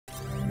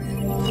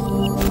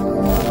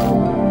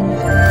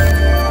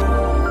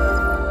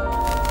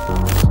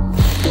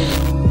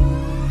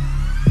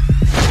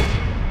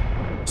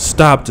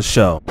Stop the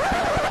show.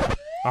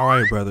 All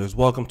right, brothers,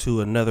 welcome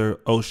to another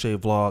Oshay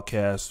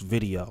Vlogcast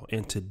video.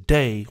 And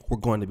today we're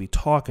going to be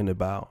talking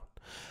about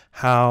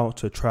how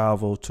to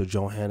travel to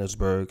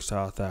Johannesburg,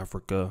 South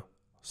Africa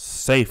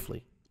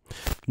safely.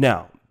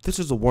 Now, this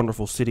is a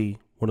wonderful city,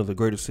 one of the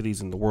greatest cities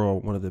in the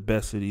world, one of the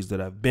best cities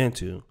that I've been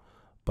to.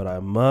 But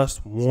I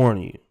must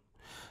warn you,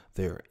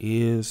 there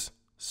is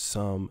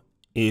some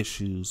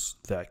issues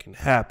that can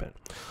happen.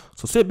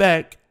 So sit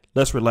back,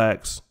 let's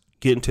relax,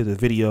 get into the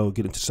video,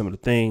 get into some of the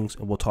things,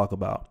 and we'll talk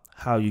about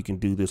how you can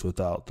do this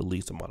without the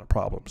least amount of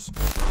problems.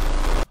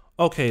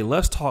 Okay,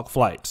 let's talk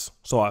flights.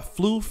 So I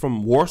flew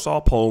from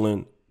Warsaw,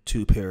 Poland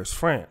to Paris,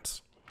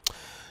 France.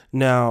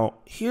 Now,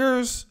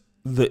 here's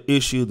the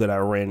issue that I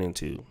ran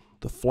into.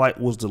 The flight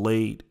was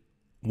delayed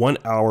 1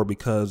 hour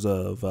because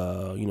of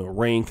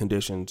rain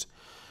conditions.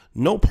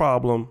 No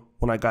problem.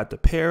 When I got to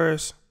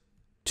Paris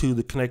to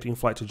the connecting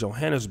flight to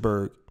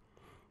Johannesburg,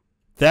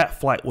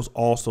 that flight was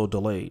also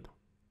delayed.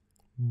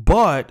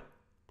 But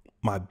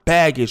my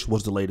baggage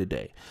was delayed a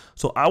day.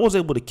 So I was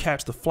able to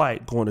catch the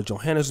flight going to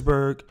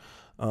Johannesburg,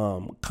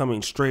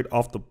 coming straight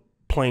off the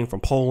plane from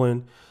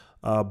Poland.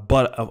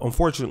 But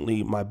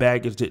unfortunately, my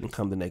baggage didn't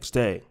come till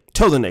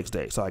the next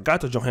day. So I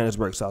got to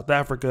Johannesburg, South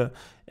Africa,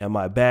 and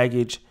my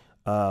baggage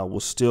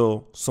was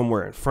still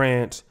somewhere in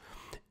France.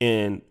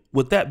 And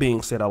with that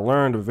being said, I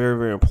learned a very,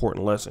 very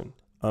important lesson.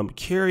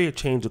 Carry a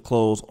change of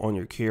clothes on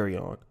your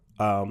carry-on.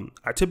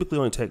 I typically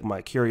only take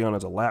my carry-on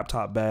as a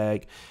laptop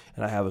bag,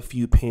 and I have a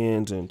few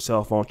pens and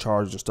cell phone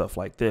chargers and stuff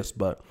like this.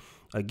 But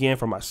again,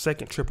 for my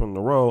second trip in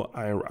a row,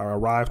 I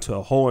arrived to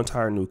a whole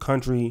entire new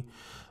country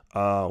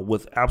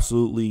with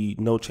absolutely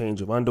no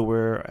change of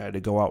underwear. I had to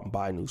go out and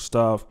buy new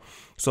stuff.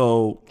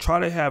 So try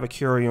to have a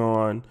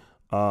carry-on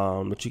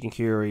that you can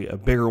carry, a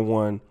bigger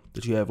one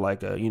that you have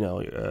like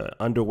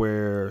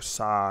underwear,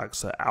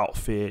 socks, an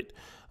outfit,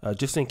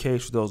 just in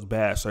case for those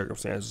bad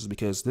circumstances,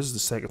 because this is the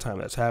second time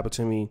that's happened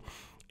to me.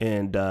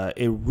 And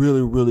it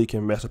really, really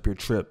can mess up your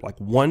trip. Like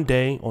one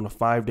day on a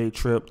 5-day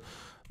trip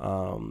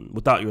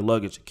without your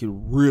luggage, it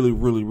can really,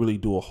 really, really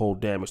do a whole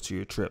damage to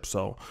your trip.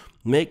 So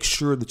make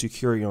sure that you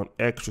carry on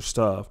extra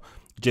stuff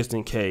just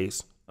in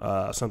case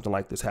something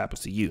like this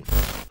happens to you.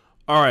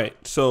 All right.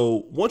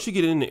 So once you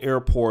get in the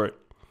airport,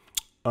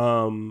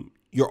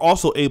 you're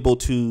also able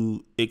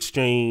to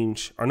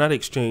exchange, or not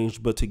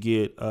exchange, but to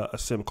get a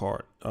SIM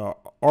card.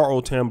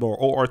 OR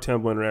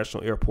Tambo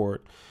International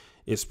Airport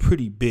is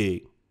pretty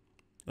big.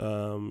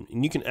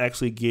 And you can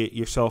actually get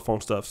your cell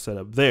phone stuff set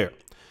up there.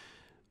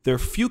 There are a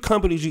few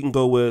companies you can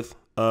go with.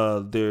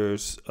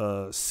 There's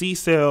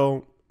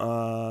C-Cell.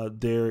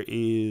 There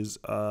is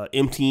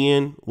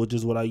MTN, which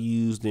is what I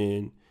used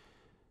in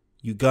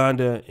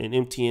Uganda, and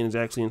MTN is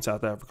actually in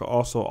South Africa,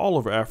 also all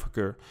over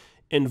Africa,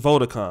 and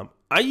Vodacom.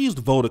 I used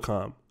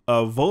Vodacom.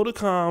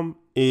 Vodacom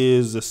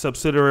is a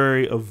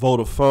subsidiary of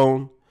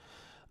Vodafone,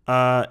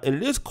 and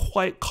it is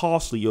quite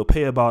costly. You'll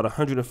pay about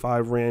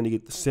 105 Rand to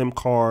get the SIM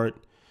card.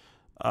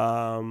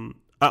 I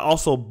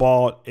also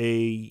bought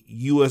a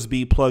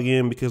USB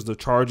plug-in because the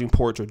charging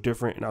ports are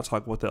different, and I'll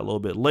talk about that a little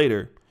bit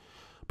later.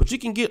 But you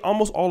can get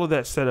almost all of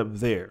that set up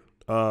there.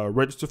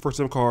 Register for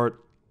SIM card,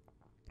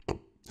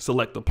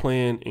 select the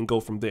plan, and go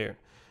from there.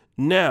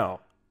 Now,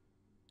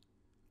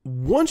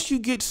 once you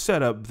get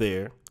set up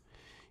there,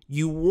 if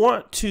you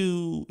want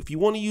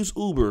to use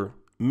Uber,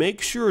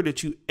 make sure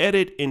that you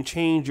edit and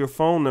change your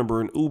phone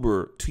number in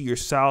Uber to your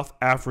South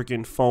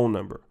African phone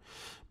number,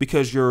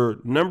 because your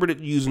number that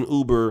you use in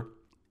Uber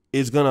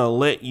is going to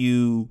let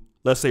you,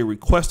 let's say,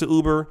 request an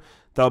Uber.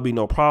 That'll be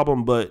no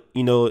problem. But,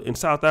 in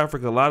South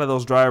Africa, a lot of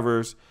those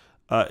drivers,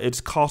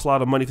 it's cost a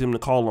lot of money for them to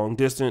call long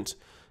distance.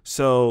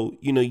 So,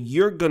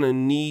 you're going to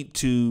need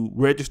to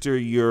register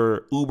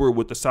your Uber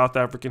with the South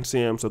African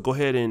SIM. So go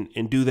ahead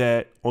and do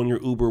that on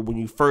your Uber when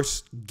you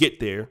first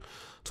get there.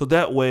 So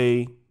that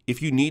way,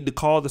 if you need to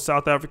call the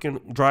South African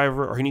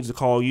driver or he needs to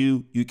call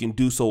you, you can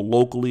do so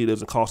locally. It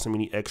doesn't cost him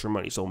any extra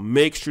money. So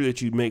make sure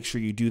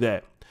you do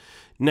that.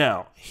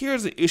 Now,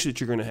 here's the issue that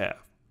you're going to have.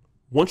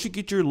 Once you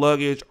get your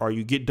luggage or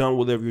you get done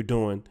with whatever you're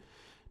doing,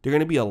 there are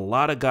going to be a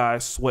lot of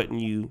guys sweating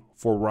you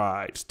for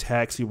rides,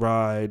 taxi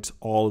rides,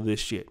 all of this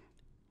shit.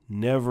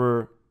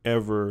 Never,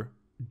 ever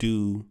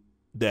do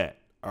that.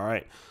 All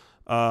right.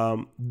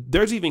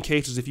 There's even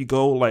cases if you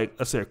go, like,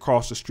 let's say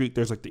across the street,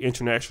 there's like the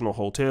International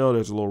Hotel.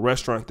 There's a little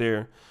restaurant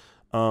there.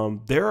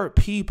 There are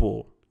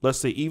people, let's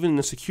say even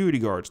the security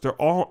guards, they're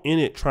all in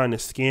it trying to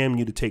scam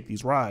you to take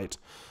these rides.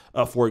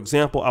 For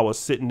example, I was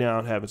sitting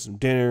down having some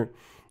dinner,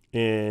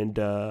 and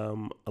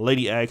a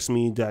lady asked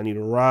me, "Did I need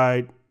a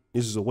ride?"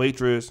 This is a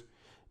waitress,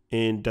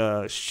 and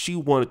she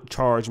wanted to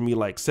charge me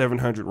like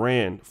 700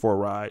 Rand for a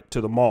ride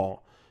to the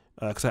mall.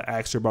 Because I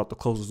asked her about the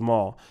closest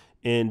mall,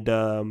 and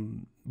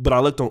but I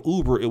looked on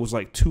Uber, it was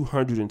like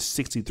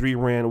 263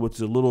 Rand, which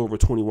is a little over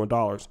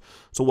 $21.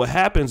 So what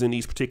happens in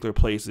these particular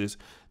places,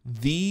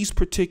 these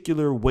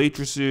particular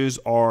waitresses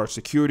or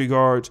security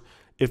guards,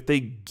 if they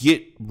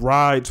get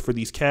rides for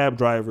these cab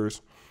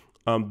drivers,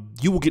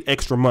 you will get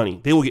extra money.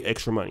 They will get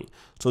extra money.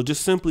 So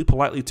just simply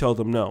politely tell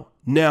them no.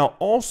 Now,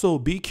 also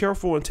be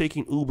careful in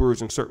taking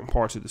Ubers in certain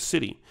parts of the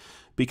city,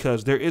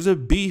 because there is a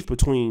beef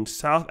between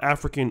South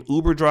African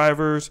Uber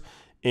drivers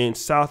and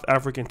South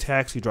African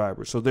taxi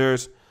drivers. So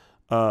there's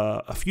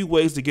a few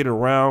ways to get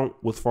around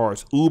with far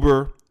as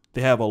Uber.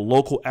 They have a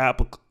local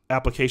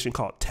application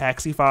called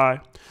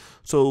Taxify.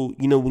 So,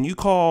 when you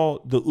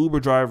call the Uber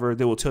driver,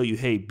 they will tell you,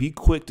 hey, be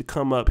quick to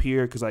come up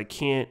here because I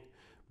can't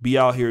be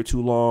out here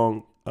too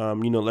long.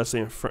 Let's say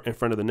in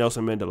front of the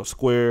Nelson Mandela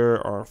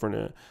Square or in front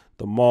of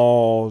the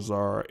malls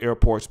or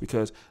airports,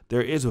 because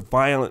there is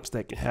violence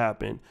that can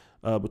happen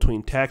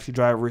between taxi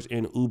drivers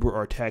and Uber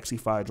or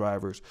Taxify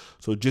drivers.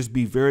 So just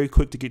be very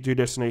quick to get to your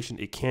destination.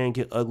 It can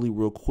get ugly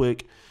real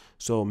quick.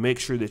 So make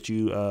sure that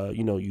you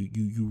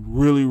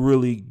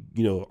really,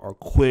 are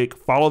quick.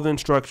 Follow the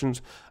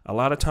instructions. A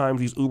lot of times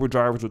these Uber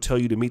drivers will tell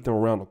you to meet them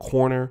around the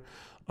corner.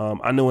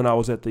 I know when I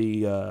was at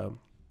the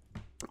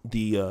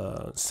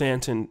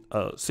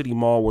Sandton City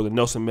Mall, where the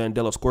Nelson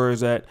Mandela Square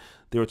is at,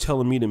 they were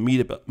telling me to meet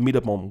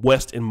up on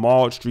West and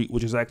Maud Street,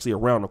 which is actually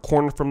around the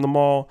corner from the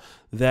mall,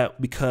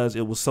 because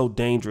it was so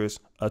dangerous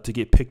to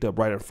get picked up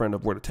right in front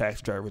of where the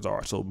taxi drivers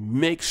are. So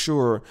make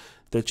sure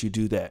that you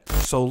do that.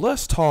 So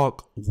let's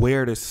talk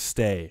where to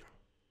stay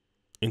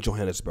in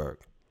Johannesburg.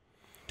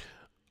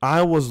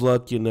 I was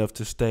lucky enough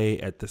to stay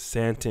at the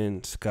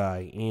Sandton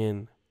Sky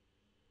Inn.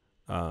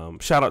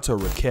 Shout out to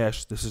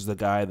Rakesh. This is the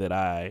guy that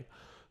I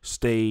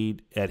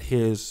stayed at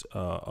his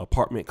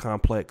apartment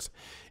complex.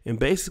 And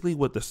basically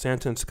what the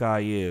Sandton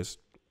Sky is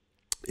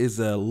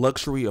a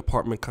luxury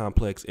apartment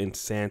complex in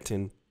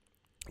Sandton,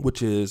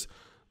 which is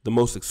the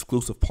most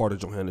exclusive part of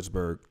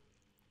Johannesburg,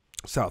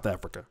 South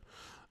Africa.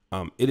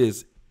 It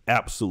is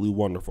absolutely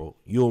wonderful.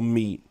 You'll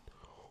meet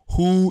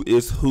who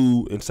is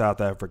who in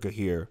South Africa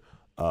here.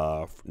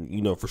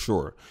 For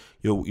sure.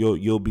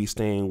 You'll be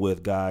staying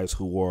with guys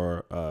who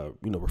are,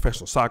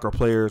 professional soccer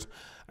players.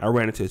 I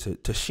ran into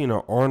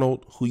Tashina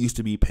Arnold, who used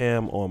to be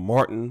Pam on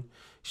Martin.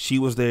 She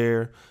was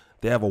there.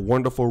 They have a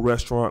wonderful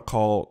restaurant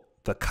called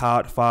The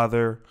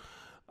Codfather.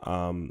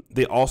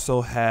 They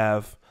also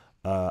have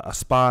a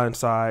spa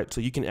inside,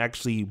 so you can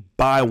actually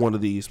buy one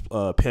of these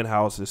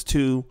penthouses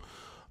too,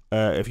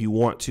 if you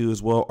want to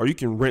as well, or you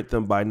can rent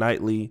them by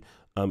nightly,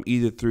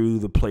 either through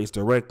the place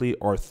directly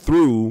or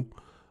through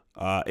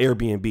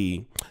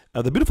Airbnb.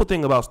 The beautiful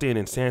thing about staying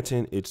in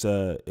Sandton,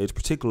 it's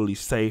particularly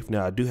safe.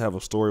 Now, I do have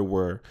a story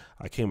where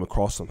I came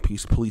across some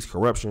police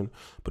corruption,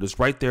 but it's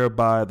right there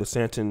by the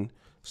Sandton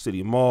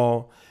City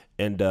Mall.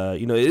 And,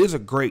 it is a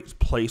great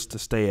place to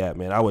stay at,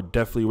 man. I would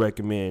definitely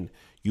recommend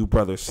you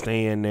brothers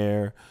staying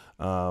there.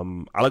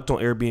 I looked on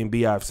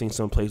Airbnb. I've seen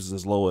some places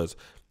as low as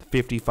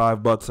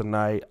 $55 a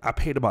night. I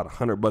paid about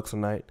 $100 a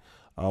night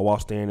while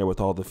staying there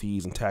with all the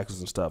fees and taxes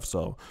and stuff.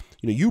 So,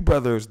 you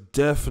brothers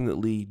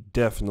definitely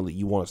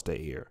you want to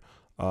stay here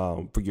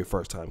for your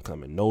first time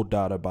coming. No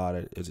doubt about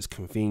it. It's just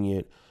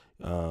convenient.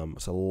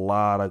 It's a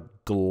lot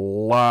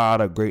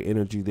of great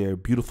energy there.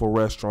 Beautiful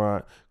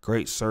restaurant,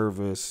 great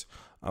service.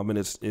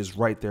 It's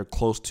right there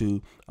close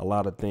to a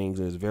lot of things.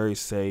 It's very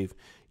safe.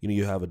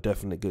 You have a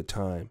definite good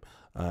time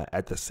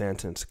at the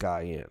Sandton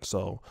Sky Inn.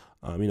 So,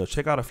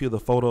 check out a few of the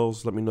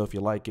photos. Let me know if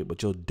you like it,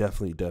 but you'll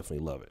definitely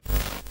love it.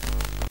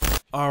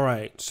 All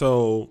right,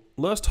 so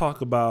let's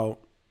talk about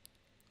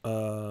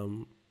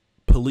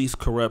police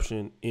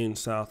corruption in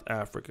South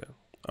Africa.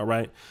 All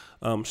right,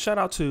 shout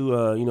out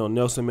to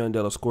Nelson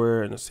Mandela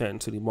Square and the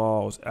Sandton City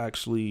Mall. It was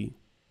actually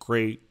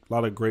great. A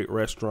lot of great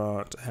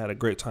restaurants. I had a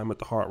great time at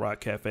the Hard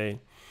Rock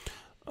Cafe.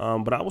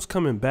 But I was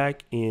coming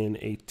back in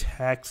a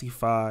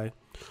Taxify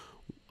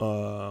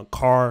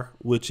car,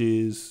 which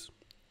is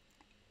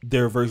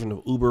their version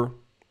of Uber.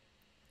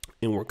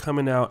 And we're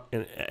coming out,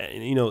 and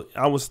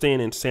I was staying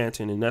in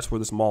Sandton, and that's where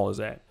this mall is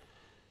at.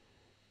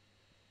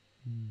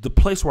 The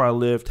place where I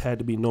lived had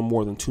to be no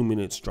more than 2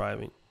 minutes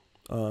driving.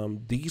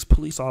 These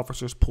police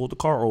officers pulled the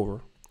car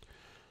over,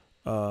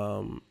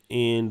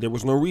 and there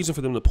was no reason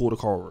for them to pull the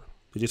car over.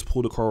 They just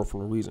pulled the car over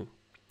for no reason.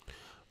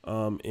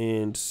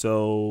 And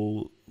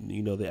so,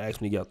 they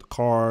asked me to get out the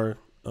car.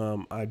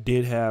 I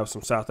did have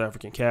some South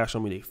African cash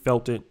on me. They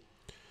felt it.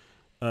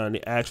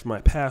 They asked for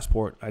my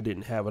passport. I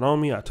didn't have it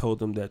on me. I told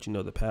them that,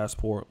 the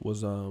passport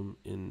was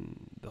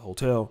in the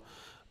hotel.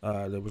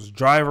 There was a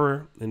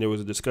driver, and there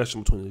was a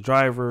discussion between the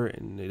driver,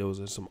 and there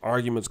was some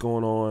arguments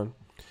going on.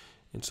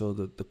 And so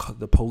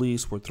the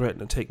police were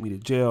threatening to take me to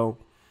jail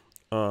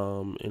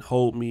and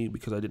hold me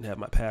because I didn't have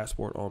my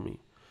passport on me.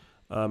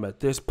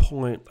 At this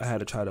point, I had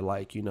to try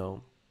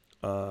to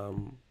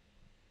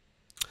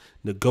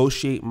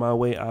negotiate my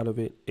way out of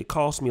it. It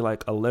cost me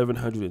like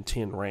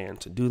 1,110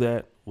 Rand to do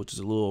that, which is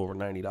a little over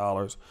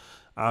 $90.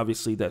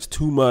 Obviously, that's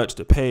too much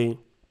to pay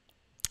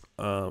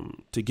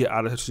to get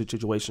out of the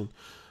situation.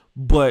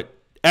 But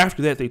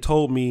after that, they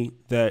told me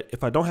that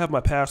if I don't have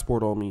my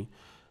passport on me,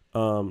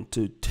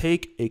 to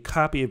take a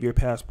copy of your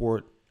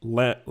passport,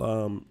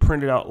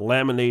 print it out,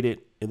 laminate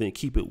it, and then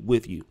keep it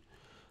with you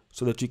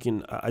so that you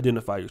can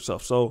identify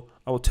yourself. So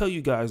I will tell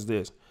you guys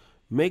this.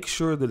 make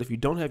sure that if you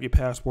don't have your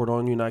passport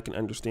on you, and I can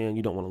understand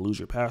you don't want to lose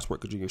your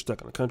passport because you're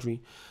stuck in the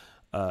country,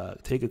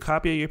 take a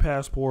copy of your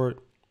passport,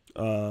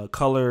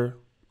 color,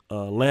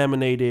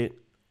 laminate it,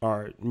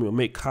 or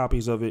make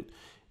copies of it,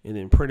 and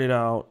then print it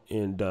out.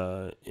 And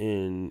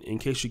in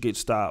case you get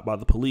stopped by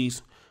the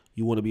police,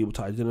 you want to be able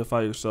to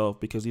identify yourself,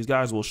 because these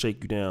guys will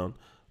shake you down.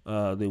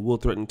 They will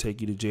threaten to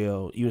take you to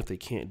jail. Even if they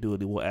can't do it,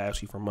 they will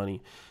ask you for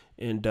money.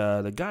 And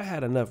the guy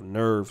had enough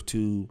nerve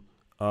to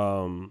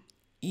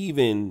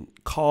even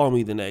call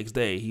me the next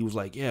day. He was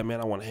like, yeah,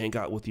 man, I want to hang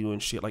out with you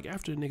and shit, like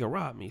after the nigga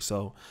robbed me.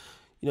 So,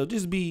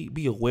 just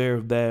be aware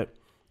of that.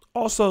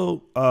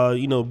 Also,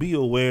 be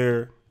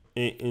aware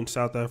in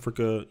South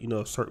Africa,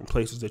 certain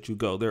places that you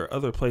go. There are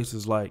other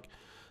places like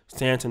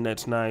Sandton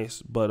that's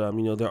nice, but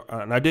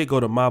and I did go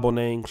to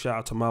Maboneng. Shout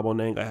out to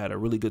Maboneng. I had a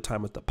really good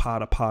time at the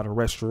Pata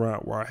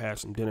restaurant where I had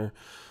some dinner.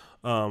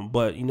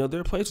 But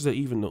there are places that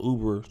even the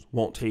Ubers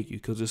won't take you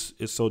because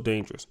it's so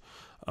dangerous.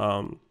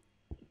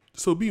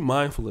 So be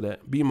mindful of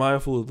that. Be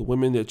mindful of the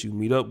women that you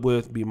meet up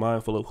with. Be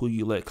mindful of who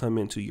you let come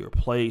into your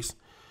place.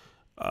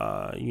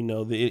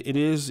 It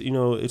is,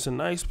 it's a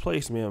nice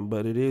place, man,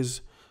 but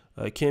it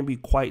can be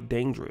quite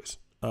dangerous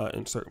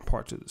in certain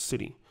parts of the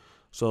city.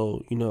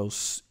 So,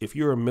 if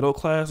you're a middle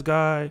class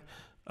guy,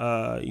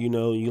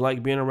 you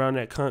like being around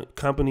that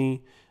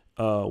company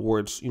where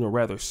it's,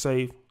 rather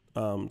safe,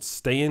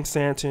 stay in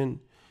Sandton,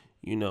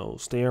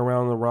 stay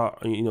around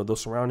the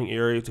surrounding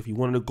areas. If you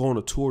wanted to go on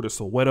a tour to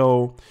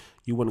Soweto,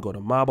 you want to go to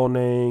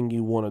Maboneng,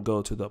 you want to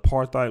go to the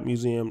Apartheid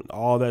Museum,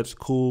 all that's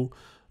cool.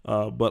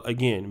 But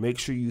again, make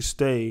sure you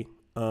stay,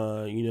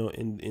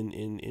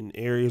 in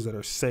areas that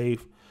are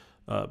safe,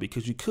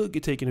 because you could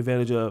get taken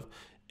advantage of.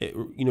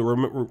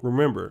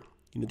 Remember,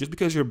 just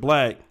because you're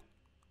black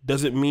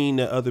doesn't mean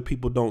that other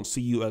people don't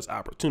see you as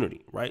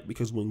opportunity, right?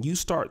 Because when you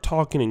start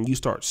talking and you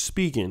start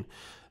speaking,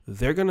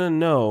 they're going to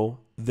know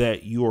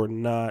that you're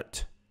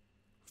not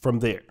from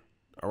there.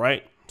 All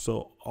right.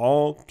 So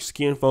all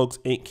skin folks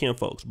ain't kin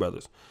folks,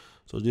 brothers.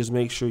 So just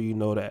make sure you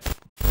know that.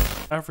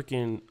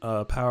 African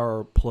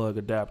power plug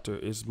adapter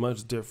is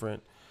much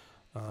different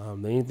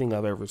than anything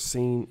I've ever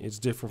seen. It's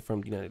different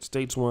from the United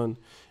States one.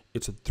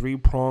 It's a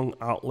 3-prong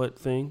outlet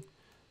thing.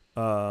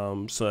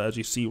 So as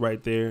you see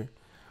right there.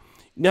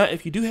 Now,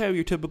 if you do have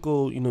your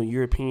typical,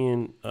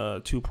 European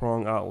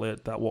 2-prong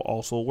outlet, that will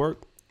also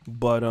work.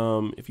 But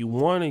if you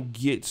want to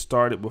get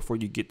started before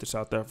you get to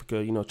South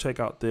Africa, check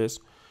out this.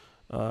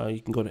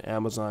 You can go to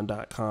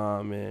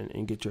Amazon.com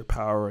and get your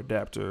power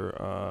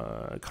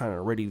adapter kind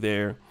of ready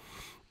there,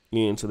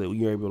 and so that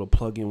you're able to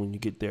plug in when you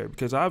get there.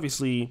 Because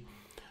obviously,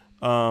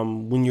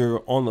 when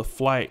you're on the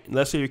flight,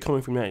 let's say you're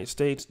coming from the United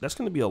States, that's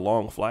going to be a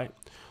long flight.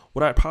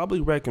 What I'd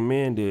probably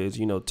recommend is,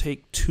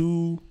 take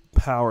 2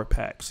 power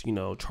packs,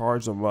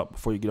 charge them up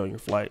before you get on your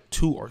flight,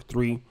 2 or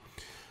 3,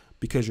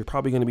 because you're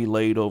probably going to be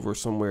laid over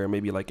somewhere,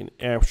 maybe like in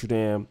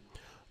Amsterdam.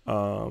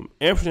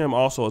 Amsterdam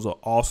also is an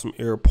awesome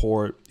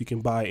airport. You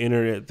can buy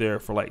internet there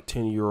for like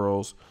 10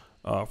 euros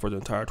for the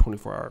entire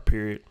 24-hour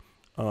period.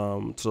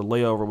 So the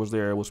layover was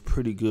there. It was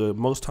pretty good.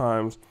 Most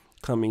times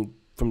coming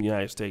from the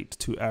United States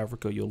to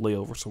Africa, you'll lay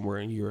over somewhere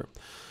in Europe.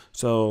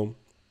 So,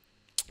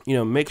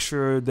 make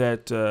sure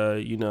that,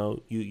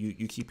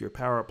 you keep your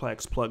power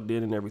packs plugged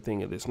in and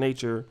everything of this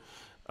nature,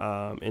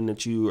 and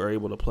that you are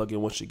able to plug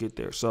in once you get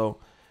there. So,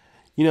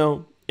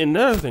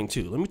 another thing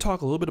too, let me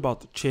talk a little bit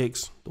about the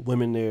chicks, the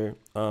women there.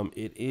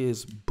 It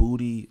is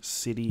booty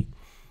city.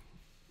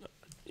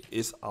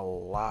 It's a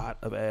lot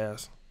of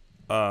ass.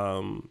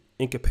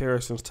 In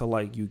comparisons to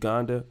like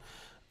Uganda,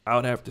 I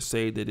would have to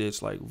say that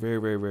it's like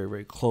very, very, very,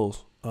 very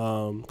close.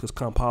 Because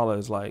Kampala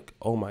is like,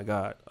 oh my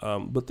God.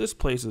 But this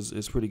place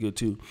is pretty good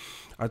too.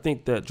 I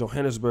think that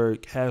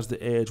Johannesburg has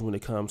the edge when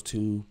it comes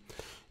to,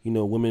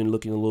 women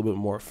looking a little bit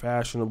more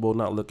fashionable,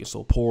 not looking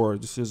so poor.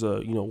 This is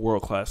a,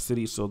 world-class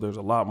city. So there's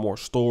a lot more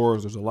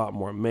stores. There's a lot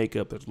more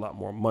makeup. There's a lot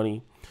more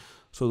money.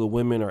 So the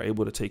women are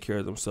able to take care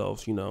of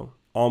themselves,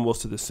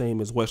 almost to the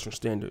same as Western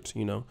standards,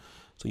 So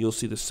you'll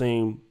see the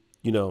same,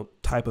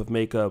 type of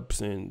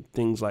makeups and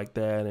things like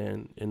that,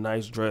 and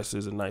nice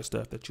dresses and nice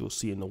stuff that you'll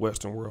see in the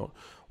Western world.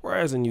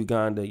 Whereas in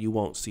Uganda, you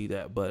won't see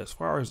that. But as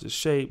far as the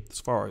shape,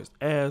 as far as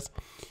ass,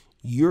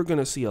 you're going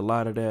to see a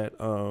lot of that.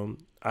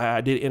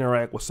 I did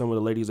interact with some of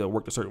the ladies that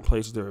worked at certain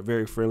places. They were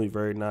very friendly,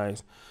 very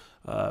nice,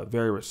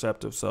 very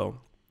receptive. So,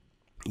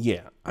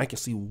 yeah, I can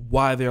see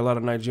why there are a lot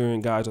of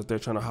Nigerian guys out there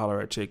trying to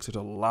holler at chicks. There's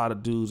a lot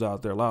of dudes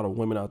out there, a lot of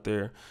women out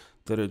there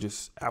that are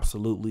just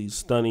absolutely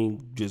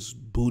stunning, just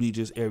booty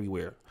just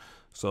everywhere.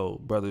 So,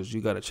 brothers, you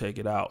got to check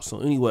it out.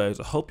 So, anyways,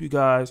 I hope you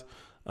guys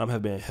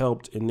have been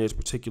helped in this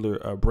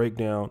particular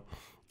breakdown.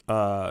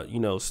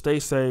 Stay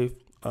safe.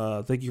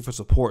 Thank you for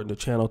supporting the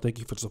channel. Thank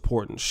you for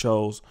supporting the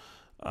shows.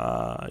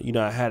 I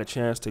had a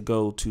chance to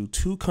go to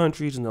 2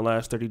 countries in the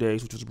last 30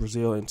 days, which was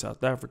Brazil and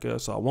South Africa.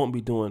 So I won't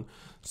be doing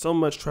so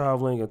much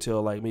traveling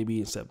until like maybe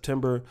in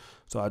September.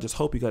 So I just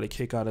hope you got a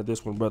kick out of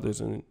this one, brothers,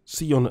 and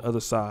see you on the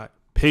other side.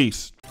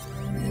 Peace.